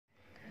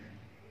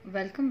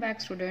Welcome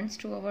back students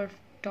to our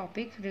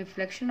topic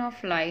reflection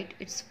of light.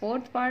 Its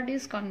fourth part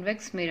is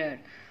convex mirror.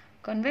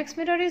 Convex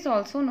mirror is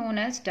also known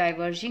as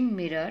diverging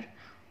mirror,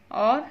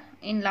 or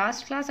in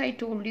last class I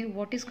told you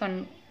what is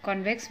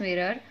convex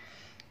mirror.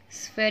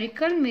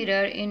 Spherical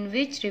mirror in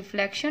which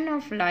reflection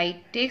of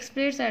light takes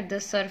place at the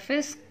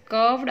surface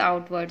curved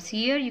outwards.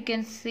 Here you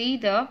can see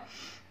the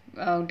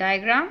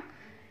diagram.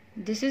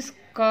 This is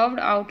curved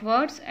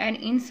outwards and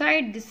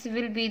inside this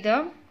will be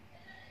the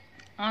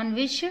on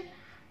which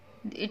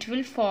it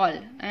will fall,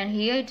 and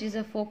here it is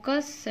a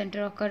focus,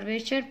 center of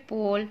curvature,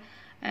 pole,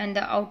 and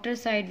the outer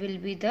side will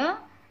be the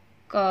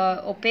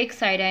opaque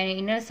side and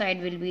inner side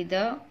will be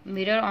the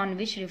mirror on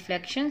which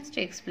reflections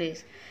takes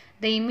place.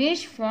 The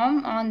image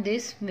formed on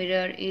this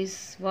mirror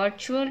is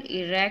virtual,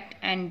 erect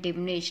and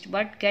diminished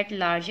but get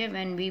larger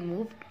when we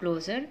move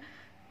closer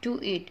to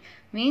it.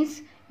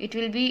 Means it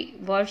will be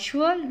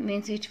virtual,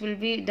 means it will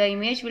be the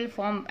image will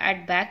form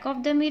at back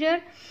of the mirror.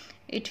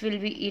 It will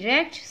be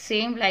erect,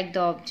 same like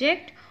the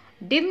object.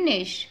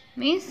 Diminished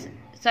means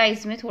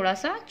size में थोड़ा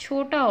सा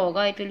छोटा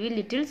होगा. It will be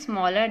little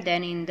smaller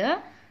than in the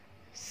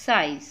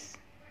size.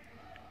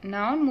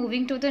 Now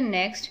moving to the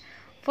next.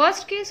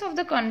 First case of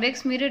the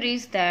convex mirror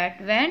is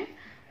that when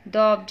the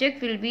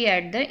object will be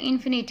at the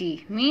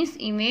infinity, means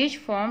image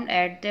formed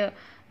at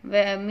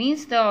the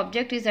means the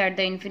object is at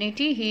the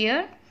infinity.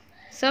 Here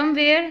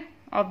somewhere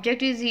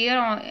object is here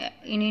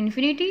in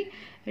infinity,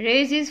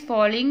 rays is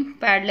falling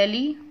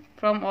parallelly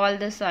from all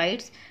the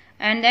sides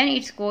and then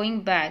it's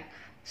going back.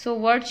 So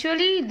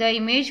virtually the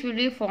image will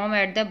be formed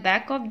at the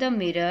back of the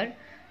mirror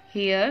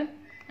here,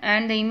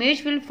 and the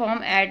image will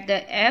form at the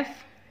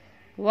F.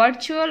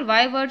 Virtual,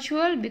 why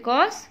virtual?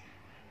 Because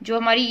जो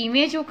हमारी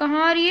image वो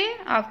कहाँ आ रही है,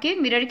 आपके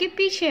mirror के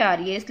पीछे आ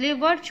रही है, इसलिए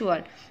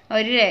वर्चुअल. और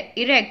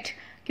इरेक्ट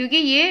क्योंकि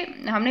ये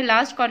हमने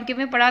लास्ट कॉन्केव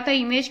में पढ़ा था,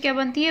 इमेज क्या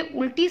बनती है,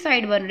 उल्टी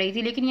साइड बन रही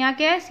थी, लेकिन यहाँ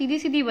क्या है, सीधी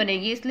सीधी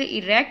बनेगी, इसलिए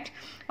इरेक्ट.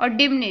 और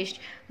डिमिनिश्ड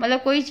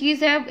मतलब कोई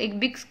चीज़ है, एक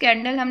बिग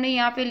कैंडल हमने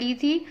यहाँ पे ली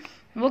थी,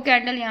 वो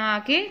कैंडल यहाँ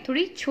आके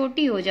थोड़ी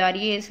छोटी हो जा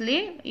रही है,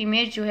 इसलिए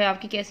इमेज जो है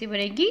आपकी कैसी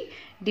बनेगी,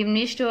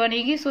 डिमिनिश्ड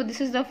बनेगी. So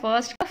this is the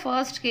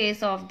first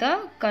case of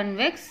the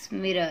convex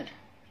mirror.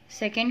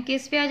 Second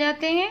case पे आ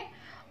जाते हैं.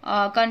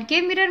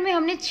 कनकेव मिरर में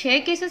हमने 6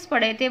 केसेस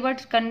पढ़े थे,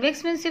 बट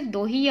कन्वेक्स में सिर्फ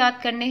 2 ही याद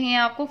करने हैं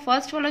आपको.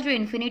 फर्स्ट वाला जो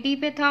इन्फिनिटी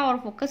पे था और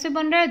फोकस पे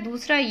बन रहा है.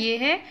 दूसरा ये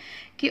है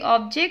कि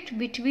ऑब्जेक्ट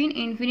बिटवीन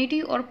इन्फिनिटी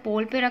और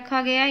पोल पे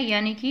रखा गया है,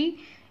 यानी कि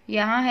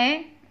यहाँ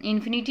है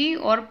इन्फिनिटी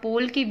और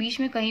पोल के बीच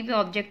में कहीं पे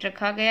ऑब्जेक्ट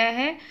रखा गया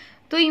है.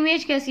 तो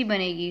इमेज कैसी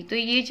बनेगी, तो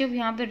ये जब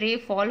यहाँ पे रे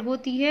फॉल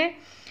होती है,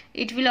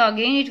 it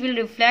will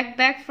reflect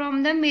back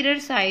from the mirror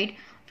side.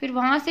 फिर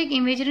वहां से एक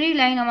इमेजिनरी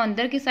लाइन हम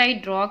अंदर की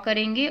साइड ड्रॉ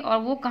करेंगे और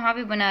वो कहाँ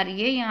पे बना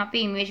रही है, यहाँ पे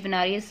इमेज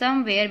बना रही है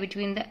somewhere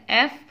between the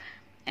F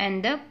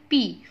and the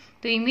P.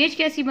 तो इमेज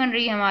कैसी बन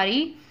रही है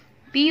हमारी,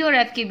 पी और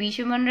एफ के बीच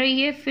में बन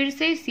रही है. फिर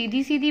से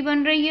सीधी सीधी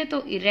बन रही है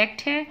तो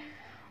इरेक्ट है,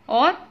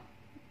 और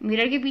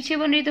मिरर के पीछे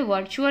बन रही है तो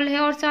वर्चुअल है,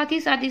 और साथ ही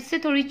साथ इससे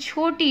थोड़ी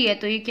छोटी है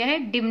तो ये क्या है,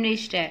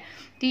 डिमिनिश्ड है.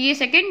 तो ये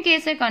सेकेंड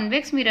केस है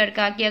कन्वेक्स मिरर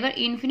का कि अगर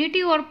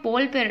इन्फिनिटी और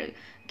पोल पर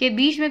के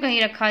बीच में कहीं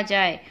रखा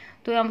जाए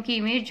तो हमकी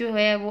इमेज जो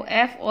है वो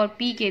एफ और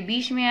पी के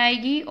बीच में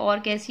आएगी और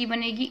कैसी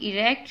बनेगी,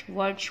 erect,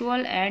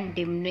 virtual and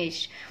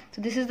diminished.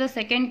 So this is the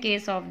second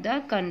case of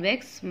the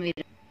convex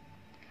mirror.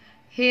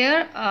 Here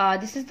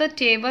this is the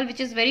table which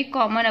is very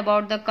common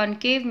about the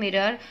concave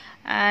mirror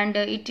and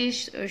it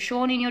is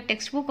shown in your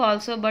textbook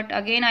also, but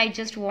again I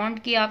just want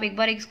कि आप एक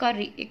बार इसका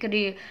एक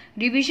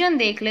revision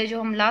देख ले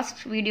जो हम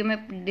last video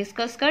में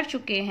डिस्कस कर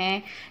चुके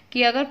हैं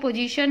कि अगर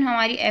पोजीशन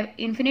हमारी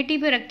इन्फिनिटी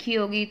पे रखी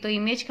होगी तो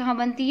इमेज कहाँ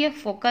बनती है,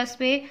 फोकस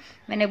पे.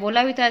 मैंने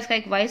बोला भी था इसका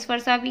एक वाइस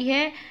वर्सा भी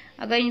है,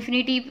 अगर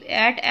इन्फिनिटी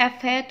एट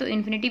एफ है तो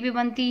इन्फिनिटी पे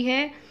बनती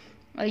है,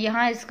 और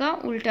यहाँ इसका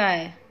उल्टा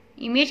है.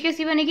 इमेज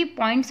कैसी बनेगी,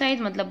 पॉइंट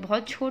साइज मतलब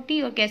बहुत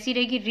छोटी, और कैसी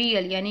रहेगी,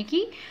 रियल, यानी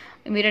कि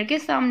मिरर के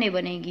सामने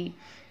बनेगी.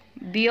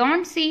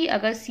 बियॉन्ड सी,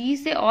 अगर सी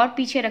से और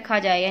पीछे रखा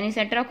जाए, यानी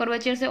सेंटर ऑफ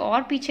कर्वेचर से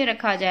और पीछे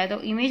रखा जाए, तो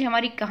इमेज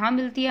हमारी कहाँ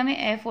मिलती है हमें,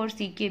 एफ और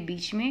सी के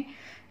बीच में,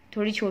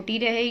 थोड़ी छोटी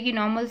रहेगी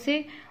नॉर्मल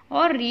से.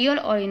 और रियल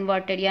और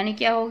इन्वर्टेड यानी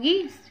क्या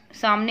होगी,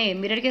 सामने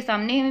मिरर के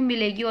सामने हमें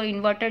मिलेगी, और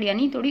इन्वर्टेड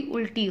यानी थोड़ी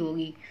उल्टी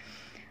होगी.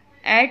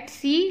 एट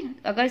सी,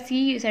 अगर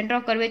सी सेंटर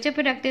ऑफ कर्वेचर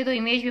पे रखते हैं तो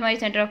इमेज भी हमारी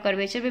सेंटर ऑफ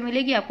कर्वेचर पे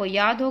मिलेगी. आपको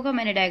याद होगा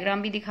मैंने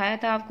डायग्राम भी दिखाया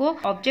था आपको,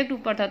 ऑब्जेक्ट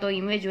ऊपर था तो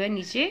इमेज जो है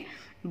नीचे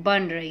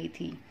बन रही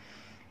थी.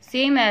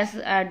 Same as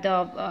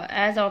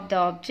of the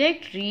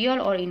object, real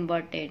और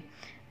इन्वर्टेड.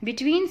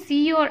 बिटवीन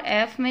सी और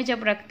एफ में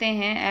जब रखते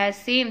हैं, एज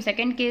सेम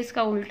सेकेंड केस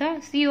का उल्टा,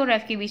 सी और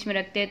एफ के बीच में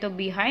रखते हैं तो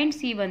बिहाइंड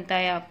सी बनता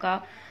है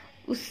आपका,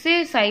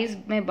 उससे साइज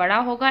में बड़ा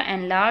होगा,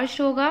 एनलार्ज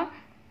होगा,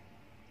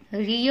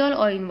 रियल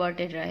और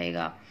इन्वर्टेड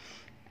रहेगा.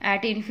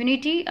 At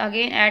infinity,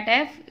 again at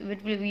f,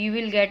 you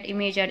will get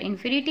image at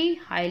infinity,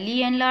 highly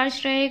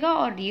enlarged रहेगा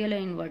और real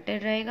and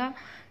inverted रहेगा.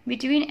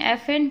 Between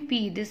f and p,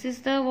 this is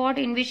the what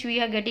in which we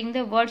are getting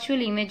the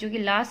virtual image, जो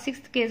कि last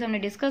 6th case हमने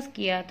discuss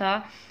किया था.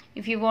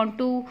 If you want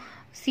to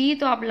see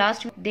तो आप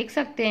लास्ट देख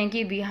सकते हैं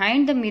कि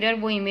behind the mirror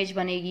वो इमेज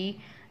बनेगी,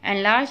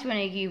 एनलार्ज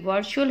बनेगी,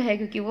 वर्चुअल है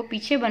क्योंकि वो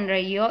पीछे बन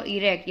रही है, और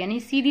इरेक्ट यानी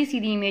सीधी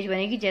सीधी इमेज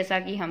बनेगी जैसा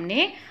कि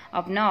हमने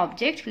अपना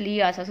ऑब्जेक्ट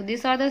लिया था। So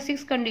this are the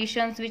 6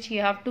 conditions which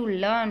you have to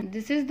learn.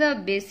 This is the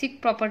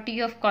basic property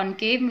of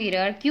concave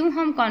mirror. क्यों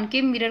हम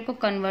कॉन्केव मिरर को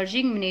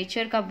कन्वर्जिंग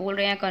नेचर का बोल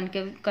रहे हैं,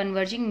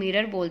 कन्वर्जिंग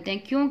मिरर बोलते हैं?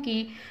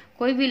 क्योंकि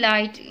कोई भी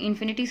लाइट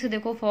इन्फिनिटी से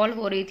देखो फॉल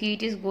हो रही थी,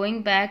 it is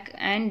going back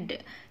and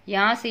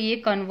यहाँ से ये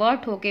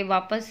कन्वर्ट होके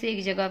वापस से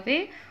एक जगह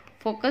पे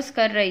फोकस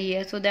कर रही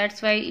है। So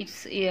that's why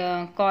it's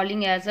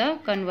calling as a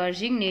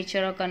converging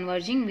nature और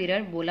कन्वर्जिंग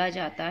मिरर बोला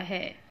जाता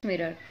है।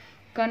 मिरर,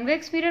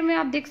 कन्वेक्स मिरर में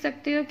आप देख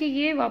सकते हो कि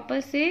ये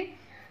वापस से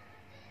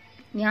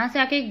यहाँ से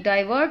आके एक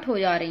डाइवर्ट हो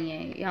जा रही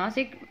हैं, यहाँ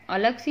से एक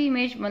अलग सी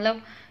इमेज,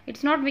 मतलब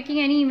it's not making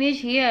any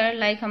image here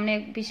like हमने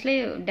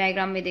पिछले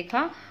डायग्राम में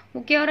देखा।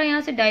 वो क्या हो रहा है,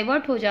 यहाँ से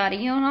डाइवर्ट हो जा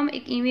रही है और हम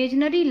एक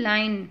इमेजिनरी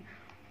लाइन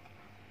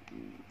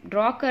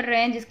ड्रॉ कर रहे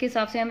हैं जिसके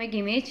हिसाब से हमें एक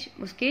इमेज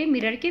उसके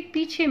मिरर के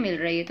पीछे मिल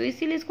रही है। तो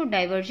इसीलिए इसको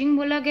डाइवर्जिंग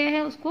बोला गया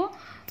है, उसको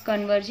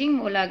कन्वर्जिंग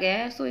बोला गया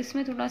है। सो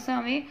इसमें थोड़ा सा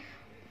हमें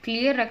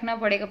क्लियर रखना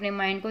पड़ेगा अपने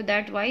माइंड को,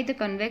 that why the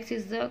convex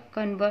is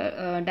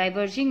the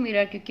diverging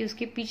mirror, क्योंकि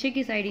उसके पीछे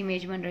की साइड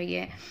इमेज बन रही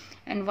है,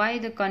 and why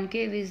the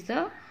concave is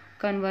the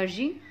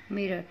converging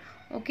mirror.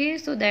 Okay,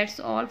 so that's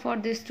all for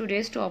this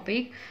today's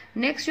topic.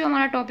 Next जो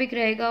हमारा टॉपिक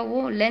रहेगा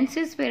वो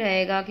लेंसेज पे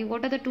रहेगा कि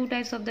what are the 2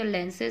 types of the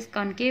lenses,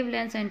 concave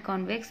lens and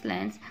convex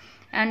lens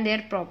and their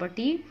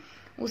property.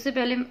 उससे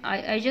पहले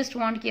I just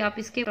want कि आप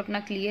इसके अपना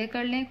क्लियर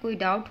कर लें। कोई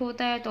डाउट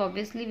होता है तो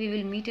obviously we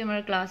will meet in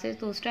our classes,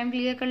 तो उस टाइम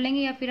क्लियर कर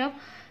लेंगे, या फिर आप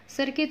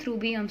सर के थ्रू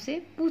भी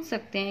हमसे पूछ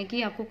सकते हैं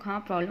कि आपको कहाँ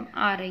प्रॉब्लम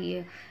आ रही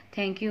है।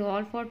 Thank you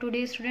all for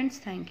today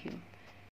students, thank you.